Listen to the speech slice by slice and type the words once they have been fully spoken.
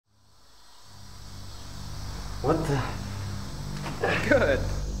What the? Good.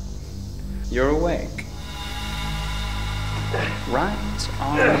 You're awake. Right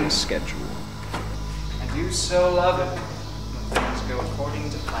on schedule. I do so love it when things go according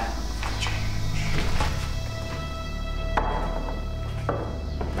to plan for change.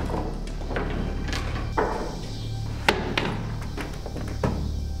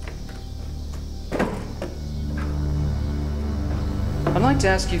 I'd like to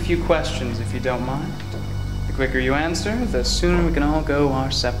ask you a few questions if you don't mind. The quicker you answer, the sooner we can all go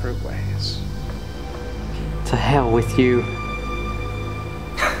our separate ways. To hell with you.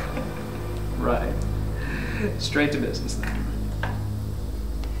 Right. Straight to business then.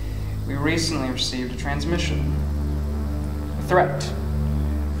 We recently received a transmission. A threat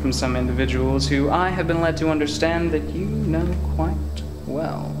from some individuals who I have been led to understand that you know quite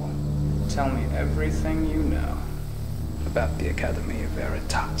well. Tell me everything you know about the Academiae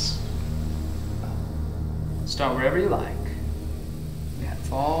Veritas. Start wherever you like. We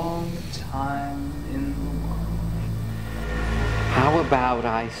have all the time in the world. How about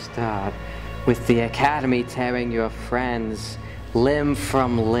I start with the Academy tearing your friends limb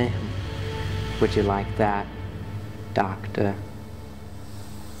from limb? Would you like that, Doctor?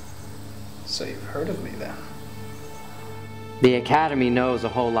 So you've heard of me then? The Academy knows a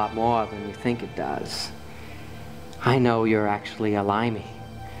whole lot more than you think it does. I know you're actually a limey.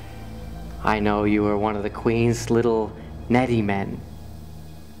 I know you were one of the Queen's little netty men.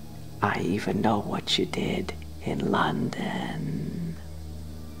 I even know what you did in London.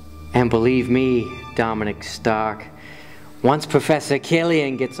 And believe me, Dominic Stark, once Professor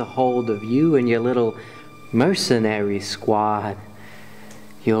Killian gets a hold of you and your little mercenary squad,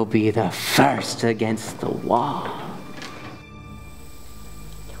 you'll be the first against the wall.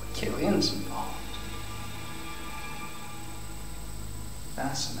 Killian's involved.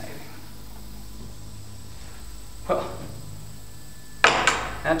 Fascinating. Well,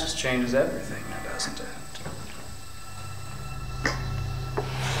 that just changes everything now, doesn't it?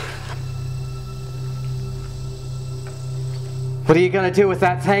 What are you gonna do with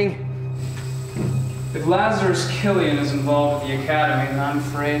that thing? If Lazarus Killian is involved with the Academy, then I'm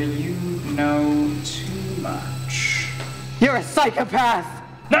afraid you know too much. You're a psychopath!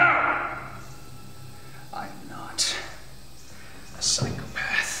 No! I'm not a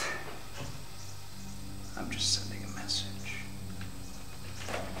psychopath. I'm just sending a message.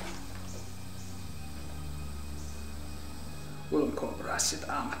 Ulkobrasit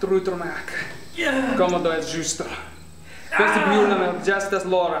amtrutromak. Commodore Justo. Vestibulen med Justus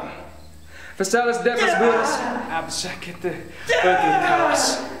Loren. Försäljs därför börjas. Absäkete. Ödel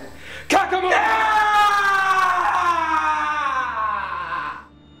kaos. Kakamon!